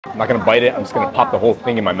I'm not gonna bite it, I'm just gonna pop the whole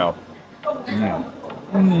thing in my mouth.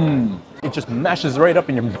 It just mashes right up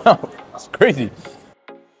in your mouth. It's crazy.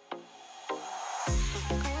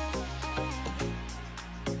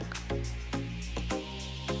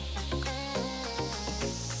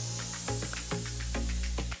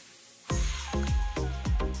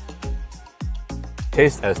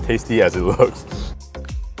 Tastes as tasty as it looks.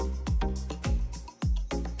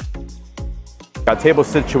 Got tables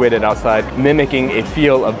situated outside, mimicking a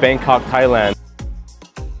feel of Bangkok, Thailand.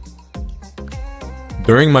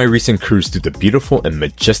 During my recent cruise through the beautiful and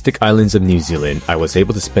majestic islands of New Zealand, I was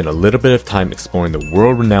able to spend a little bit of time exploring the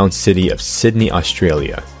world-renowned city of Sydney,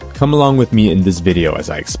 Australia. Come along with me in this video as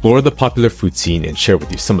I explore the popular food scene and share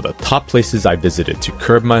with you some of the top places I visited to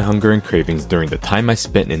curb my hunger and cravings during the time I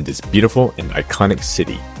spent in this beautiful and iconic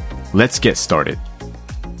city. Let's get started.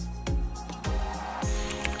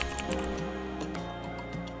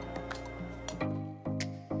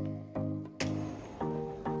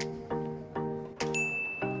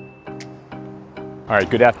 Alright,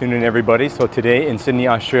 good afternoon everybody. So today in Sydney,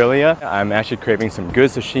 Australia, I'm actually craving some good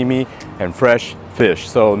sashimi and fresh fish.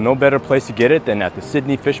 So no better place to get it than at the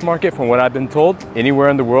Sydney Fish Market from what I've been told. Anywhere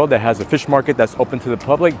in the world that has a fish market that's open to the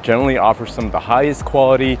public generally offers some of the highest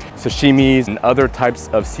quality sashimis and other types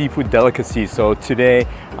of seafood delicacies. So today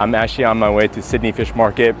I'm actually on my way to Sydney Fish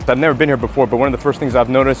Market. I've never been here before, but one of the first things I've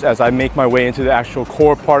noticed as I make my way into the actual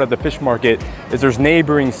core part of the fish market is there's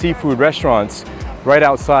neighboring seafood restaurants right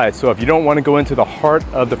outside. So if you don't want to go into the heart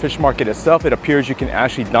of the fish market itself, it appears you can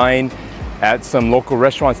actually dine at some local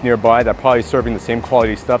restaurants nearby that are probably serving the same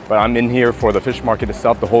quality stuff. But I'm in here for the fish market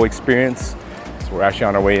itself, the whole experience. So we're actually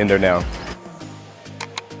on our way in there now.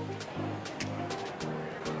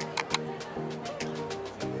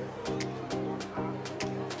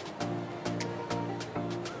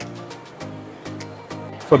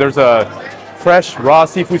 So there's a fresh raw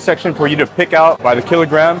seafood section for you to pick out by the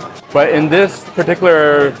kilogram. But in this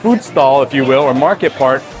particular food stall, if you will, or market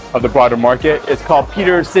part of the broader market, it's called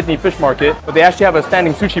Peter's Sydney Fish Market, but they actually have a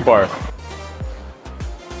standing sushi bar.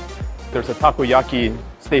 There's a takoyaki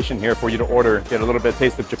station here for you to order, get a little bit of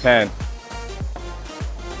taste of Japan.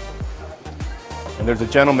 And there's a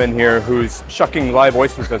gentleman here who's shucking live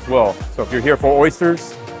oysters as well. So if you're here for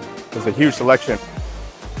oysters, there's a huge selection.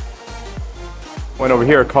 One over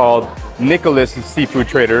here called Nicholas's Seafood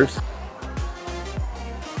Traders.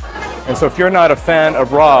 And so if you're not a fan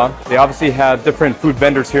of raw, they obviously have different food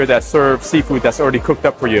vendors here that serve seafood that's already cooked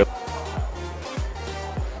up for you.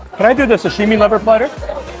 Can I do the sashimi lover platter?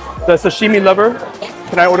 The sashimi lover,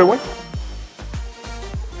 can I order one?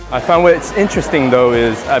 I found what's interesting though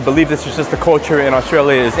is, I believe this is just the culture in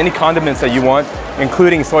Australia, is any condiments that you want,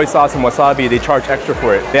 including soy sauce and wasabi, they charge extra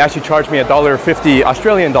for it. They actually charged me $1.50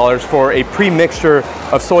 Australian dollars for a pre-mixture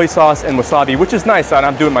of soy sauce and wasabi, which is nice, and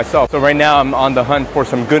I'm doing it myself. So right now I'm on the hunt for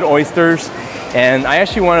some good oysters, and I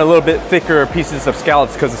actually want a little bit thicker pieces of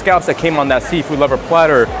scallops because the scallops that came on that seafood lover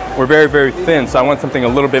platter were very, very thin. So I want something a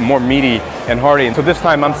little bit more meaty and hearty. And so this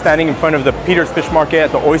time I'm standing in front of the Peter's Fish Market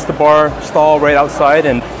at the oyster bar stall right outside,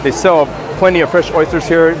 and they sell plenty of fresh oysters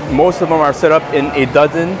here. Most of them are set up in a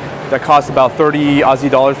dozen that costs about 30 Aussie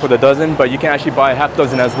dollars for the dozen, but you can actually buy a half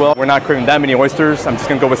dozen as well. We're not craving that many oysters. I'm just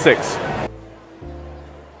gonna go with 6.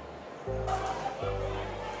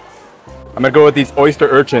 I'm gonna go with these oyster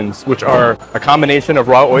urchins, which are a combination of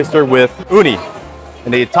raw oyster with uni.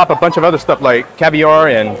 And they top a bunch of other stuff like caviar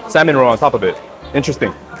and salmon roe on top of it.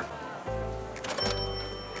 Interesting.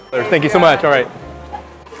 Thank you so much, all right.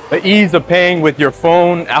 The ease of paying with your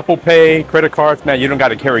phone, Apple Pay, credit cards, man, you don't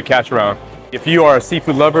gotta carry cash around. If you are a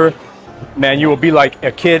seafood lover, man, you will be like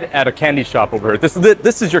a kid at a candy shop over here.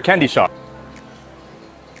 This is your candy shop.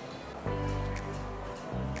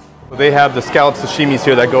 They have the scallop sashimis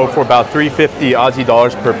here that go for about 350 Aussie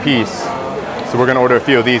dollars per piece. So we're gonna order a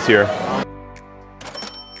few of these here.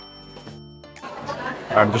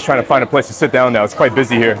 I'm just trying to find a place to sit down now. It's quite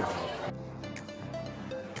busy here.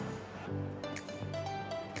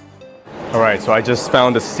 All right, so I just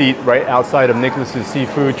found a seat right outside of Nicholas's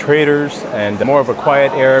Seafood Traders, and more of a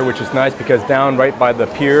quiet area, which is nice because down right by the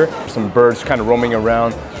pier, some birds kind of roaming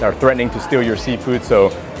around that are threatening to steal your seafood. So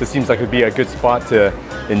this seems like it would be a good spot to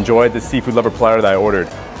enjoy the seafood lover platter that I ordered.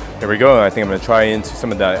 Here we go. I think I'm gonna try into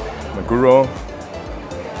some of that maguro.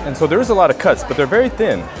 And so there is a lot of cuts, but they're very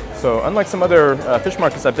thin. So unlike some other fish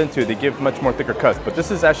markets I've been to, they give much more thicker cuts. But this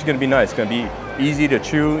is actually gonna be nice. It's gonna be easy to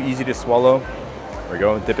chew, easy to swallow. There we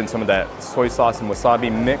go, dip in some of that soy sauce and wasabi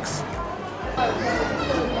mix.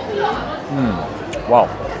 Wow.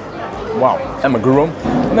 Wow, and maguro.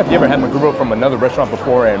 I don't know if you ever had maguro from another restaurant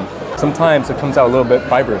before, and sometimes it comes out a little bit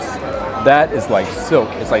fibrous. That is like silk.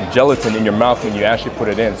 It's like gelatin in your mouth when you actually put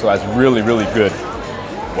it in. So that's really, really good.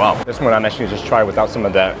 Wow. This one I'm actually gonna just try without some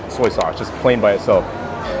of that soy sauce, just plain by itself.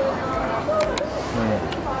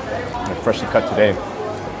 Freshly cut today.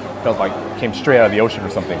 Felt like it came straight out of the ocean or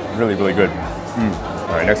something. Really, really good.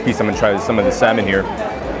 All right, next piece I'm gonna try some of the salmon here.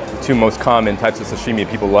 The two most common types of sashimi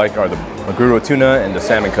people like are the maguro tuna and the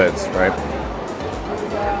salmon cuts, right?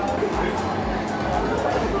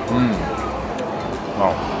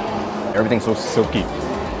 Wow. Everything's so silky.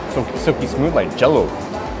 So silky smooth, like jello.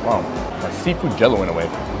 Wow, like seafood jello in a way.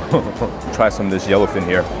 Try some of this yellowfin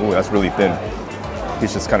here. Ooh, that's really thin.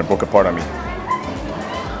 Piece just kind of broke apart on me.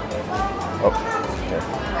 Oh, okay.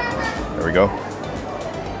 There we go.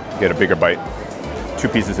 Get a bigger bite. 2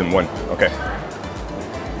 pieces in one. Okay.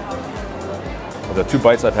 Well, the 2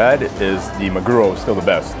 bites I've had is the maguro is still the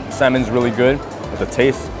best. Salmon's really good, but the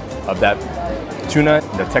taste of that tuna,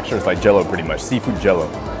 the texture is like jello pretty much. Seafood jello.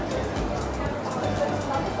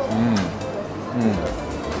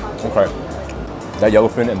 Okay. That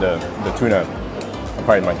yellowfin and the tuna are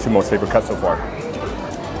probably my 2 most favorite cuts so far.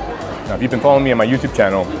 Now, if you've been following me on my YouTube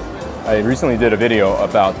channel, I recently did a video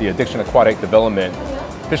about the Addiction Aquatic Development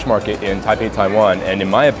fish market in Taipei, Taiwan, and in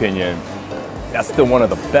my opinion, that's still one of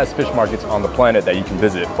the best fish markets on the planet that you can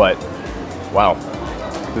visit, but wow,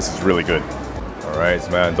 this is really good. All right,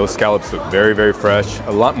 so man, those scallops look very, very fresh,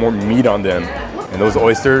 a lot more meat on them, and those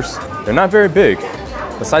oysters, they're not very big,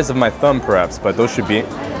 the size of my thumb perhaps, but those should be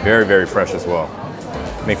very, very fresh as well.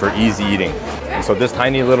 Make for easy eating. And so this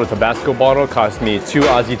tiny little Tabasco bottle cost me 2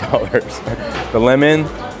 Aussie dollars. The lemon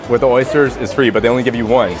with the oysters is free, but they only give you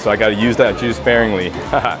 1, so I gotta use that juice sparingly.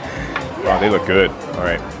 Wow, they look good. All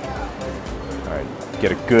right. All right,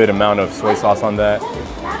 get a good amount of soy sauce on that.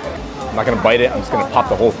 I'm not gonna bite it, I'm just gonna pop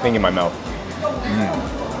the whole thing in my mouth.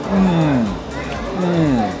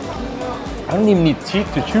 I don't even need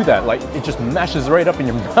teeth to chew that, like it just mashes right up in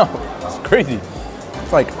your mouth. It's crazy.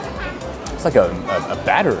 It's like a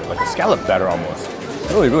batter, like a scallop batter almost.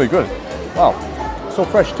 Really, really good. Wow, so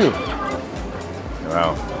fresh too.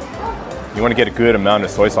 Wow. You want to get a good amount of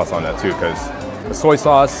soy sauce on that too, because the soy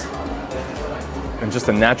sauce and just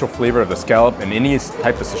the natural flavor of the scallop and any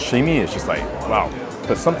type of sashimi is just like, wow.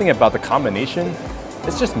 But something about the combination,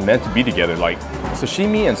 it's just meant to be together. Like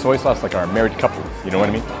sashimi and soy sauce like are a married couple, you know what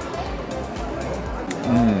I mean?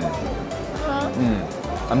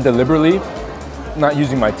 I'm deliberately not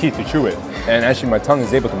using my teeth to chew it, and actually my tongue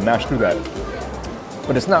is able to mash through that.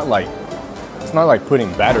 But it's not like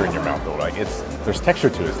putting batter in your mouth though. Like there's texture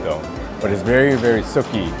to it still, but it's very, very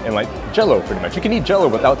silky and like jello pretty much. You can eat jello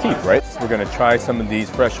without teeth, right? So we're gonna try some of these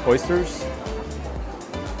fresh oysters.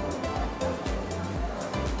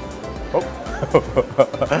 Oh,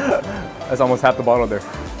 that's almost half the bottle there.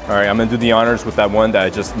 All right, I'm gonna do the honors with that one that I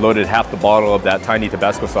just loaded half the bottle of that tiny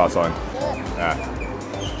Tabasco sauce on.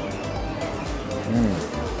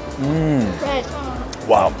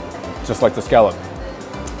 Wow, just like the scallop,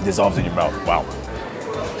 dissolves in your mouth. Wow.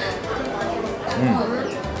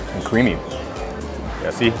 And creamy.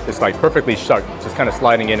 Yeah, see, it's like perfectly shucked, just kind of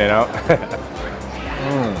sliding in and out.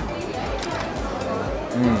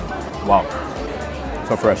 Wow,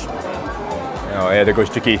 so fresh. Oh yeah, there goes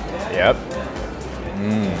Chicky. Yep.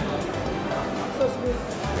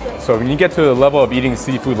 So when you get to the level of eating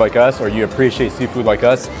seafood like us, or you appreciate seafood like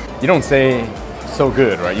us, you don't say so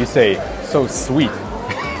good, right? You say so sweet.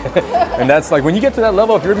 And that's like, when you get to that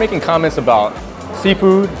level, if you're making comments about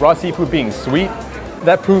seafood, raw seafood being sweet,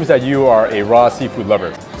 that proves that you are a raw seafood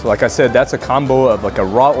lover. So like I said, that's a combo of like a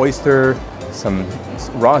raw oyster, some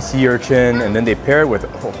raw sea urchin, and then they pair it with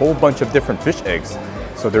a whole bunch of different fish eggs.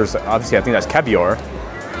 So there's obviously, I think that's caviar,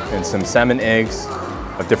 and some salmon eggs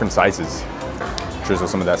of different sizes. Drizzle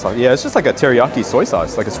some of that sauce. Yeah, it's just like a teriyaki soy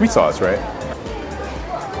sauce, like a sweet sauce, right?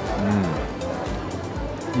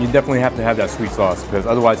 You definitely have to have that sweet sauce, because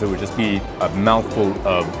otherwise it would just be a mouthful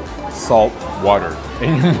of salt water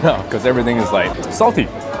in your mouth, because everything is like salty.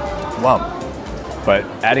 Wow. But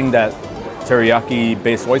adding that teriyaki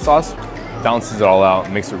based soy sauce balances it all out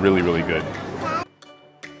and makes it really, really good.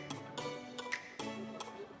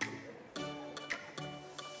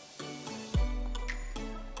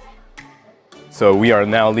 So we are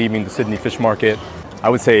now leaving the Sydney Fish Market. I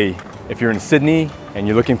would say if you're in Sydney and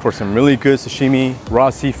you're looking for some really good sashimi, raw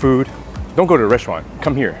seafood, don't go to a restaurant,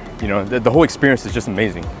 come here. You know, the whole experience is just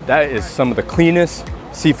amazing. That is some of the cleanest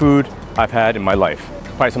seafood I've had in my life.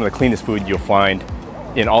 Probably some of the cleanest food you'll find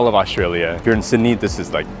in all of Australia. If you're in Sydney, this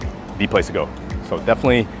is like the place to go. So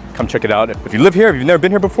definitely come check it out. If you live here, if you've never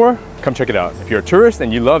been here before, come check it out. If you're a tourist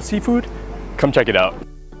and you love seafood, come check it out.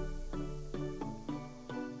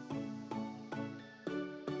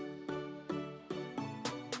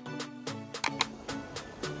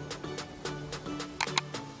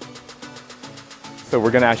 So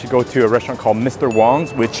we're gonna actually go to a restaurant called Mr.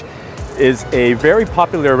 Wong's, which is a very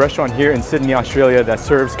popular restaurant here in Sydney, Australia that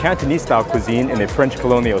serves Cantonese-style cuisine in a French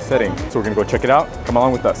colonial setting. So we're gonna go check it out. Come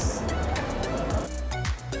along with us.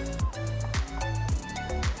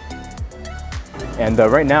 And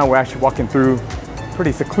right now we're actually walking through a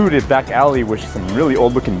pretty secluded back alley with some really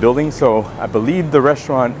old-looking buildings. So I believe the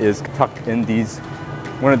restaurant is tucked in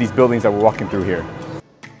one of these buildings that we're walking through here.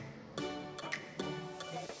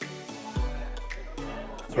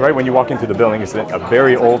 Right when you walk into the building, it's a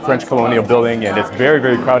very old French colonial building, and it's very,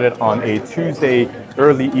 very crowded on a Tuesday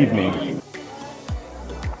early evening.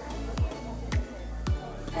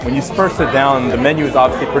 When you first sit down, the menu is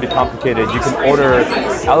obviously pretty complicated. You can order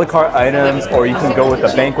a la carte items, or you can go with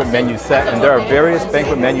a banquet menu set, and there are various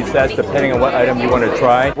banquet menu sets depending on what item you want to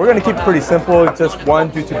try. We're going to keep it pretty simple, just one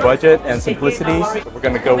due to budget and simplicity. We're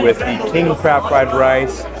going to go with the king crab fried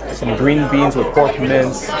rice, some green beans with pork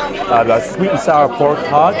mince, the sweet and sour pork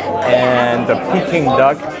hog, and the Peking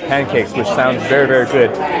duck pancakes, which sounds very, very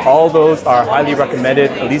good. All those are highly recommended,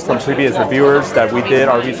 at least from previous reviewers that we did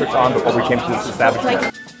our research on before we came to this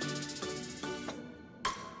establishment.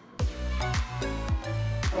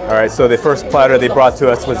 All right, so the first platter they brought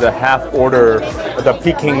to us was a half order of the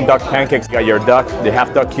Peking duck pancakes. You got your duck, the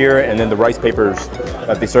half duck here, and then the rice papers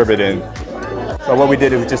that they serve it in. So what we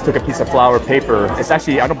did is we just took a piece of flour paper. It's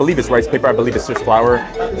actually, I don't believe it's rice paper, I believe it's just flour.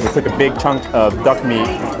 We took a big chunk of duck meat.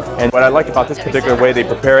 And what I like about this particular way they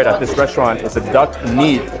prepare it at this restaurant is the duck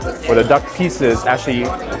meat, or the duck pieces, actually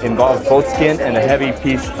involves both skin and a heavy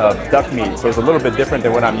piece of duck meat. So it's a little bit different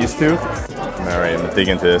than what I'm used to. All right, I'm gonna dig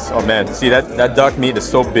into this. Oh man, see that duck meat is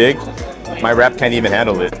so big, my wrap can't even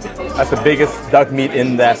handle it. That's the biggest duck meat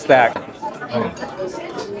in that stack.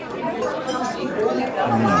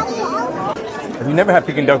 If you've never had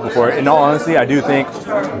Peking duck before, in all honesty, I do think,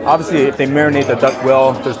 obviously if they marinate the duck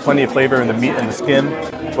well, there's plenty of flavor in the meat and the skin.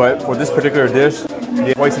 But for this particular dish,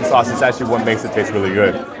 the hoisin sauce is actually what makes it taste really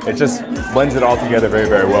good. It just blends it all together very,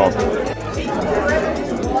 very well.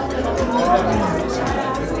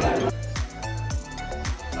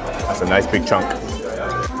 That's a nice big chunk.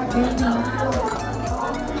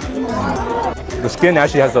 The skin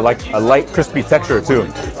actually has a light crispy texture too.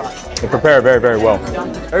 They prepare it very, very well.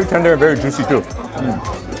 Very tender and very juicy too.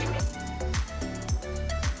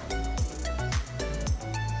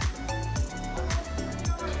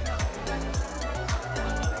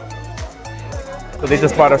 So they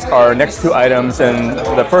just brought us our next two items, and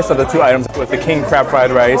the first of the two items was the king crab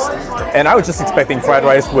fried rice. And I was just expecting fried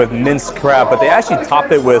rice with minced crab, but they actually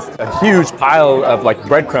topped it with a huge pile of like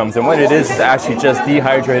breadcrumbs. And what it is actually just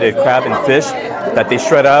dehydrated crab and fish that they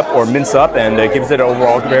shred up or mince up, and it gives it an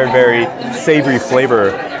overall very, very savory flavor.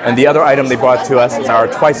 And the other item they brought to us is our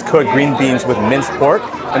twice cooked green beans with minced pork.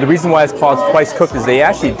 And the reason why it's called twice cooked is they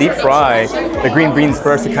actually deep fry the green beans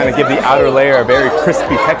first to kind of give the outer layer a very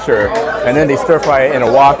crispy texture. And then they stir fry it in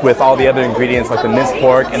a wok with all the other ingredients like the minced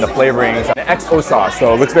pork and the flavorings and the XO sauce.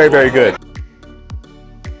 So it looks very, very good.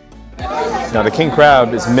 Now the king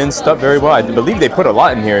crab is minced up very well. I believe they put a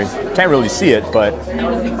lot in here. You can't really see it, but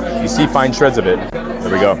you see fine shreds of it.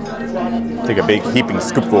 There we go. Take a big heaping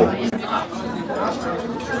scoopful.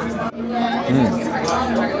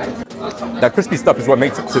 That crispy stuff is what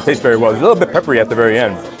makes it taste very well. It's a little bit peppery at the very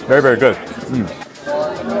end. Very, very good.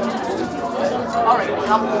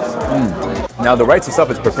 Now the rice itself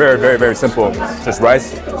is prepared very, very simple. Just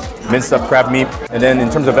rice, minced up crab meat, and then in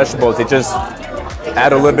terms of vegetables, they just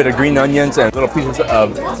add a little bit of green onions and little pieces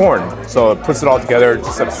of corn. So it puts it all together,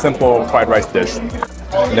 just a simple fried rice dish.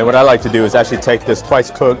 And then what I like to do is actually take this twice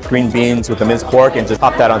cooked green beans with the minced pork and just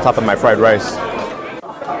pop that on top of my fried rice.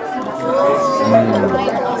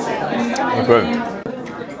 Good.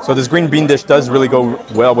 So this green bean dish does really go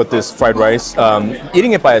well with this fried rice.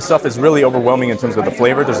 Eating it by itself is really overwhelming in terms of the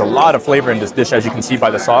flavor. There's a lot of flavor in this dish, as you can see by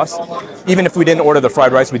the sauce. Even if we didn't order the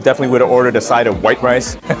fried rice, we definitely would have ordered a side of white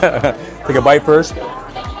rice. Take a bite first.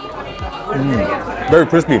 Very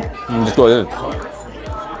crispy. Just go ahead.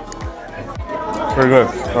 Very good.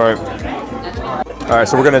 All right,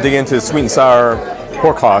 so we're gonna dig into the sweet and sour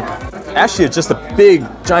pork hog. Actually, it's just a big,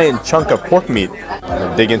 giant chunk of pork meat.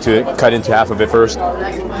 Dig into it, cut into half of it first.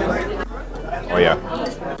 Oh yeah.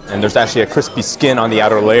 And there's actually a crispy skin on the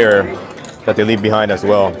outer layer that they leave behind as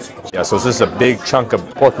well. Yeah, so it's just a big chunk of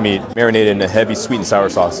pork meat marinated in a heavy sweet and sour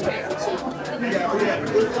sauce.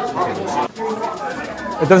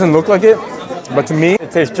 It doesn't look like it, but to me,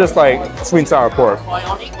 it tastes just like sweet and sour pork,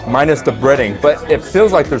 minus the breading, but it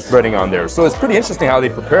feels like there's breading on there. So it's pretty interesting how they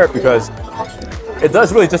prepare it, because it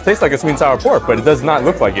does really just taste like a sweet and sour pork, but it does not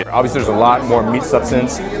look like it. Obviously, there's a lot more meat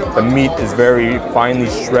substance. The meat is very finely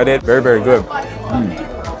shredded. Very, very good.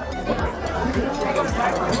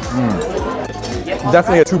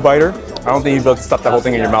 Definitely a two-biter. I don't think you'd be able to stuff that whole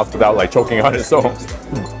thing in your mouth without like choking on it. So,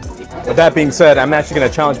 with that being said, I'm actually going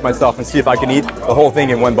to challenge myself and see if I can eat the whole thing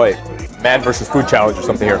in one bite. Man versus food challenge or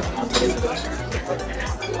something here.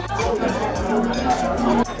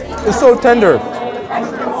 It's so tender.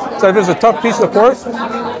 So if it's a tough piece of pork,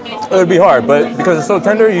 it would be hard. But because it's so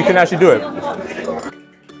tender, you can actually do it.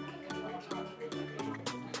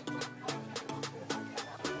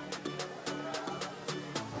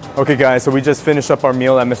 Okay guys, so we just finished up our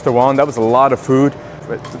meal at Mr. Wong. That was a lot of food.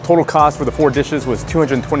 The total cost for the 4 dishes was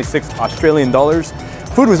 226 Australian dollars.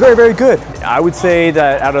 Food was very, very good. I would say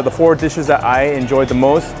that out of the 4 dishes that I enjoyed the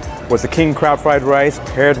most was the king crab fried rice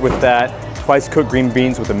paired with that twice cooked green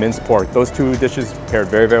beans with the minced pork. Those 2 dishes paired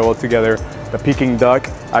very, very well together. The Peking duck,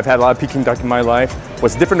 I've had a lot of Peking duck in my life.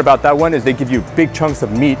 What's different about that one is they give you big chunks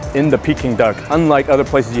of meat in the Peking duck. Unlike other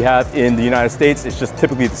places you have in the United States, it's just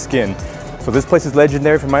typically the skin. So this place is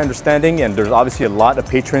legendary from my understanding, and there's obviously a lot of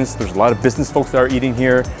patrons. There's a lot of business folks that are eating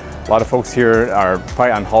here. A lot of folks here are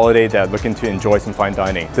probably on holiday that are looking to enjoy some fine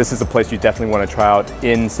dining. This is a place you definitely want to try out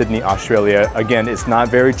in Sydney, Australia. Again, it's not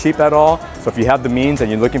very cheap at all. So if you have the means and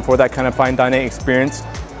you're looking for that kind of fine dining experience,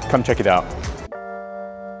 come check it out.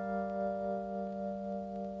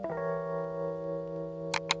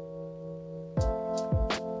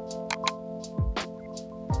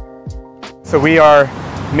 So we are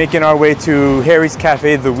making our way to Harry's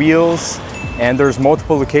Cafe, The Wheels, and there's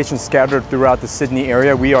multiple locations scattered throughout the Sydney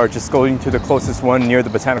area. We are just going to the closest one near the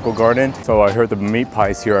Botanical Garden. So I heard the meat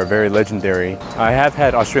pies here are very legendary. I have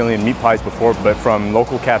had Australian meat pies before, but from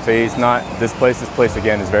local cafes, not this place. This place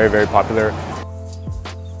again is very, very popular.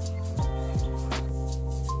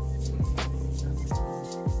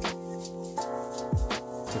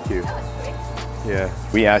 Thank you. Yeah,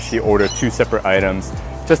 we actually ordered 2 separate items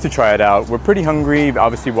just to try it out. We're pretty hungry.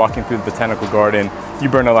 Obviously walking through the Botanical Garden, you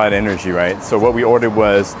burn a lot of energy, right? So what we ordered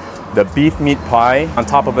was the beef meat pie. On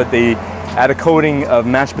top of it, they add a coating of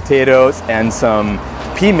mashed potatoes and some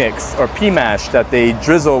pea mix or pea mash that they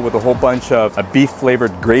drizzle with a whole bunch of a beef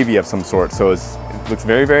flavored gravy of some sort. So it looks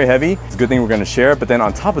very, very heavy. It's a good thing we're gonna share. But then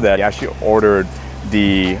on top of that, I actually ordered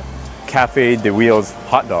the Cafe de Wheels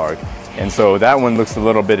hot dog. And so that one looks a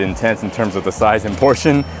little bit intense in terms of the size and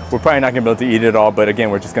portion. We're probably not gonna be able to eat it all, but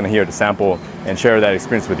again, we're just gonna hear the sample and share that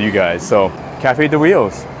experience with you guys. So, Cafe de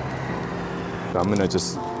Wheels. I'm gonna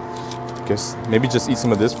just, maybe just eat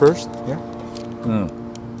some of this first. Yeah.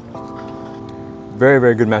 Very,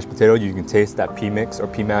 very good mashed potato. You can taste that pea mix or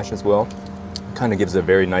pea mash as well. Kind of gives a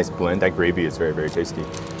very nice blend. That gravy is very, very tasty.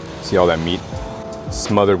 See all that meat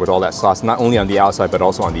smothered with all that sauce, not only on the outside, but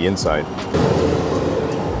also on the inside.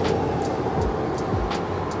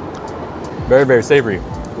 Very, very savory.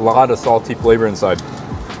 A lot of salty flavor inside.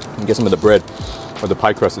 You can get some of the bread or the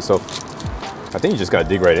pie crust itself. I think you just gotta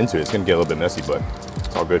dig right into it. It's gonna get a little bit messy, but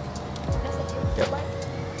it's all good. Yep.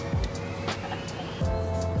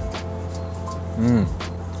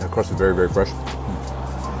 That crust is very, very fresh.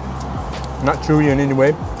 Not chewy in any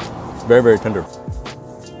way. Very, very tender.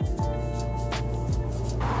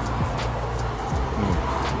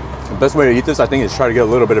 The best way to eat this, I think, is try to get a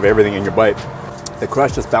little bit of everything in your bite. The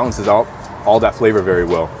crust just balances out all that flavor very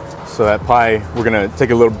well. So that pie, we're gonna take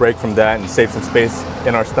a little break from that and save some space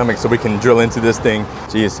in our stomach so we can drill into this thing.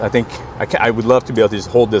 Geez, I think I would love to be able to just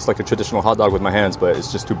hold this like a traditional hot dog with my hands, but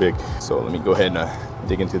it's just too big. So let me go ahead and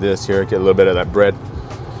dig into this here, get a little bit of that bread.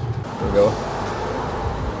 There we go.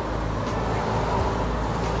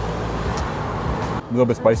 A little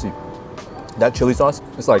bit spicy. That chili sauce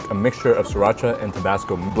is like a mixture of sriracha and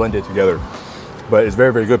Tabasco blended together. But it's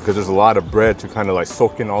very, very good because there's a lot of bread to kind of like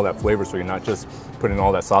soak in all that flavor so you're not just putting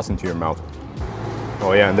all that sauce into your mouth.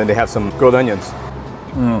 Oh yeah, and then they have some grilled onions.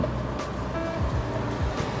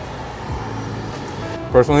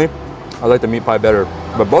 Personally, I like the meat pie better,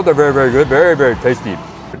 but both are very, very good, very, very tasty.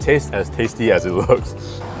 It tastes as tasty as it looks.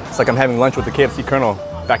 It's like I'm having lunch with the KFC Colonel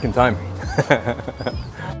back in time.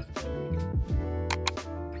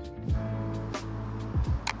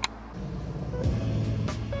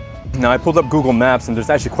 Now I pulled up Google Maps and there's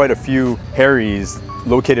actually quite a few Harry's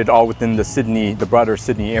located all within the broader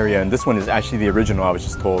Sydney area, and this one is actually the original, I was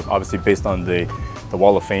just told, obviously based on the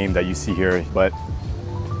Wall of Fame that you see here, but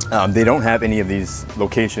they don't have any of these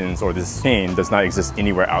locations, or this chain does not exist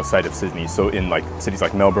anywhere outside of Sydney. So in like cities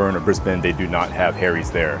like Melbourne or Brisbane, they do not have Harry's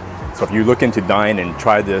there. So if you're looking to dine and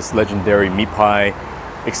try this legendary meat pie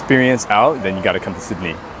experience out, then you got to come to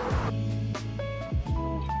Sydney.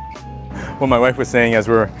 What my wife was saying as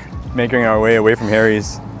we're making our way away from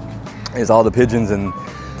Harry's is all the pigeons and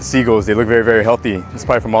the seagulls, they look very, very healthy. It's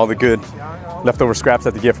probably from all the good leftover scraps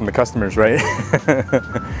that they get from the customers, right?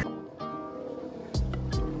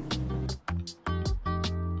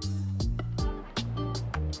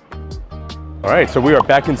 All right, so we are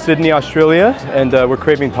back in Sydney, Australia, and we're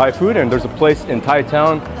craving Thai food, and there's a place in Thai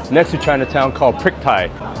town next to Chinatown called Prik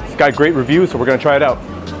Thai. It's got great reviews, so we're gonna try it out.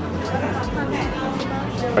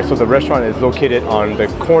 All right, so the restaurant is located on the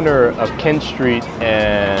corner of Kent Street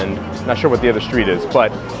and not sure what the other street is,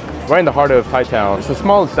 but right in the heart of Thai town. It's a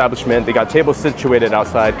small establishment. They got tables situated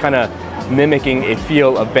outside, kind of mimicking a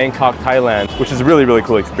feel of Bangkok, Thailand, which is a really, really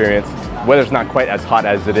cool experience. Weather's not quite as hot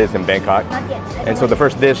as it is in Bangkok. And so the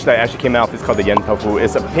first dish that actually came out is called the yen tofu.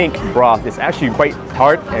 It's a pink broth. It's actually quite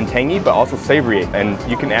tart and tangy, but also savory. And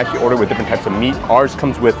you can actually order with different types of meat. Ours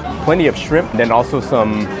comes with plenty of shrimp, and then also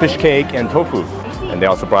some fish cake and tofu. And they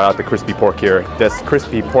also brought out the crispy pork here. This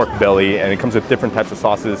crispy pork belly, and it comes with different types of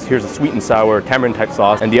sauces. Here's a sweet and sour tamarind type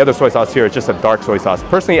sauce. And the other soy sauce here is just a dark soy sauce.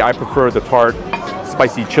 Personally, I prefer the tart,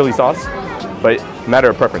 spicy chili sauce. But matter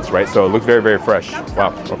of preference, right? So it looks very, very fresh.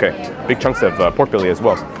 Wow, okay. Big chunks of pork belly as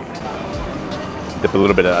well. Dip a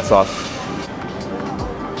little bit of that sauce.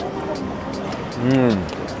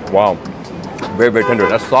 Wow. Very, very tender.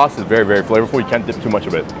 That sauce is very, very flavorful. You can't dip too much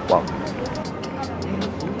of it. Wow.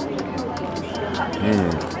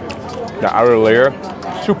 The outer layer,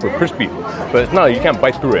 super crispy. But it's not like you can't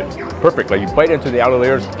bite through it. Perfect. Like you bite into the outer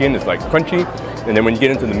layer, skin is like crunchy. And then when you get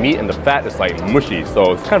into the meat and the fat, it's like mushy.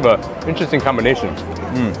 So it's kind of an interesting combination.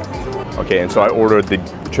 Okay, and so I ordered the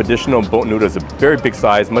traditional boat noodles, a very big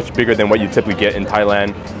size, much bigger than what you typically get in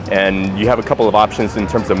Thailand. And you have a couple of options in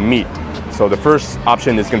terms of meat. So the first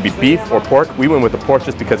option is going to be beef or pork. We went with the pork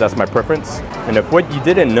just because that's my preference. And if what you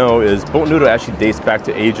didn't know is boat noodle actually dates back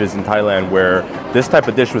to ages in Thailand where this type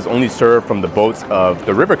of dish was only served from the boats of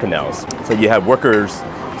the river canals. So you have workers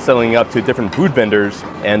selling up to different food vendors,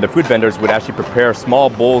 and the food vendors would actually prepare small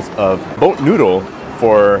bowls of boat noodle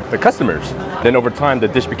for the customers. Then over time, the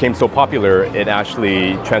dish became so popular, it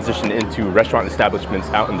actually transitioned into restaurant establishments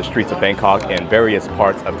out in the streets of Bangkok and various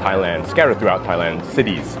parts of Thailand, scattered throughout Thailand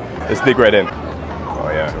cities. Let's dig right in. Oh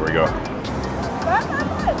yeah, here we go.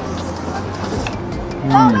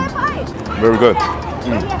 Very good.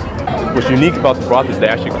 What's unique about the broth is they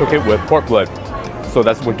actually cook it with pork blood. So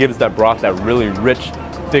that's what gives that broth that really rich,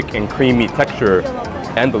 thick and creamy texture,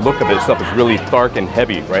 and the look of it itself is really dark and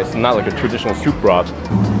heavy, right? It's not like a traditional soup broth.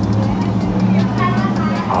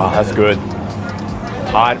 Ah, that's good.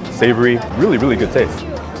 Hot, savory, really, really good taste.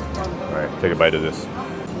 All right, take a bite of this.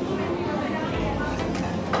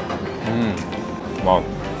 Wow,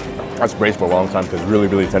 that's braised for a long time because it's really,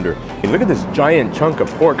 really tender. Hey, look at this giant chunk of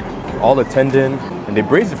pork, all the tendon, and they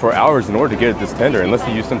braise it for hours in order to get it this tender, unless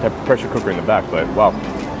you use some type of pressure cooker in the back, but wow.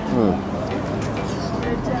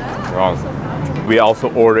 We also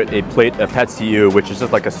ordered a plate of pad see ew, which is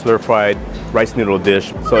just like a stir-fried rice noodle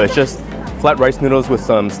dish. So it's just flat rice noodles with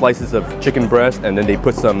some slices of chicken breast, and then they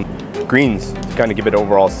put some greens to kind of give it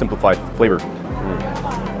overall simplified flavor.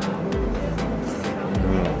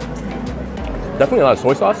 Definitely a lot of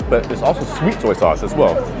soy sauce, but there's also sweet soy sauce as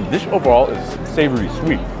well. The dish overall is savory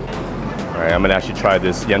sweet. All right, I'm gonna actually try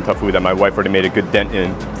this yen tofu that my wife already made a good dent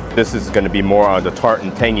in. This is going to be more on the tart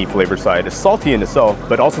and tangy flavor side. It's salty in itself,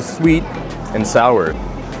 but also sweet and sour.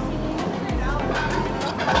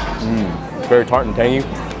 Very tart and tangy,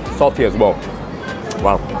 salty as well.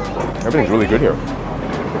 Wow, everything's really good here.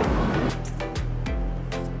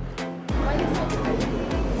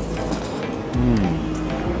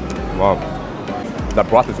 Wow, that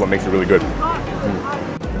broth is what makes it really good.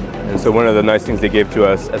 And so one of the nice things they gave to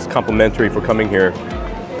us as complimentary for coming here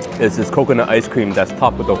is this coconut ice cream that's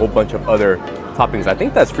topped with a whole bunch of other toppings. I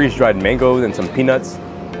think that's freeze-dried mangoes and some peanuts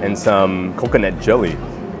and some coconut jelly.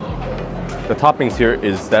 The toppings here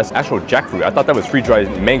that's actual jackfruit. I thought that was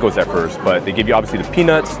freeze-dried mangoes at first, but they give you obviously the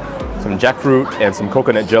peanuts, some jackfruit, and some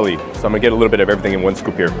coconut jelly. So I'm gonna get a little bit of everything in one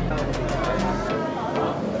scoop here.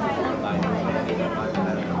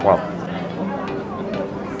 Wow.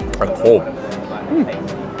 That's cold.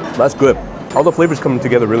 That's good. All the flavors coming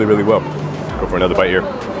together really, really well. Go for another bite here.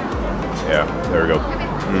 Yeah, there we go.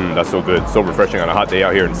 That's so good. So refreshing on a hot day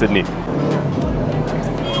out here in Sydney.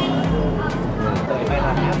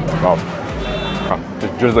 Wow.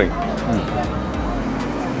 Just drizzling.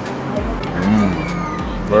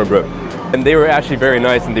 Very good. And they were actually very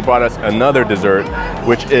nice, and they brought us another dessert,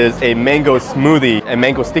 which is a mango smoothie and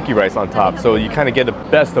mango sticky rice on top. So you kind of get the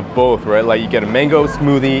best of both, right? Like you get a mango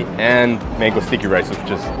smoothie and mango sticky rice,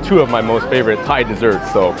 which is two of my most favorite Thai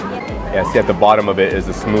desserts. So yeah, see at the bottom of it is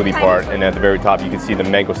the smoothie part, and at the very top you can see the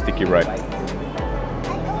mango sticky rice.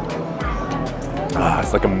 Ah,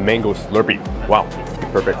 it's like a mango Slurpee. Wow,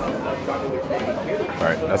 perfect. All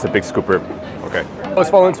right, that's a big scooper. Okay. Oh, it's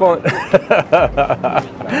falling, it's falling.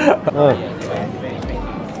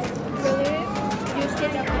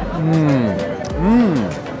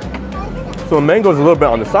 So the mango is a little bit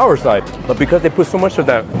on the sour side, but because they put so much of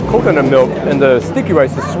that coconut milk and the sticky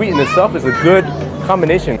rice, the sweet in itself is a good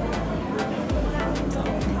combination.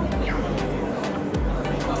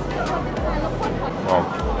 Wow,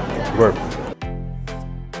 good.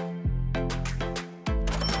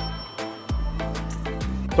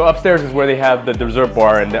 So upstairs is where they have the dessert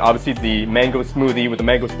bar, and obviously the mango smoothie with the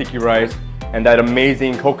mango sticky rice and that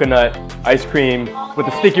amazing coconut ice cream with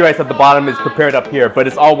the sticky rice at the bottom is prepared up here, but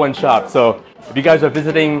it's all one shop. So if you guys are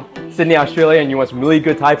visiting Sydney, Australia and you want some really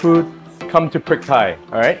good Thai food, come to Prik Thai,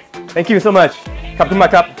 all right? Thank you so much.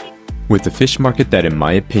 Kaptumakap. With a fish market that in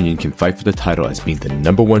my opinion can fight for the title as being the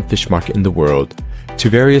 #1 fish market in the world, to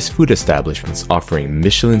various food establishments offering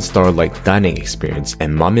Michelin star-like dining experience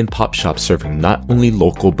and mom and pop shops serving not only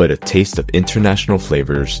local but a taste of international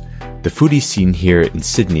flavors, the foodie scene here in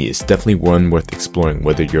Sydney is definitely one worth exploring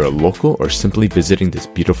whether you're a local or simply visiting this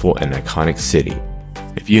beautiful and iconic city.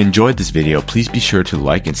 If you enjoyed this video, please be sure to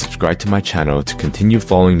like and subscribe to my channel to continue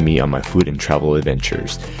following me on my food and travel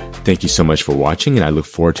adventures. Thank you so much for watching, and I look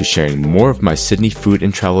forward to sharing more of my Sydney food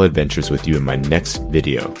and travel adventures with you in my next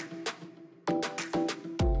video.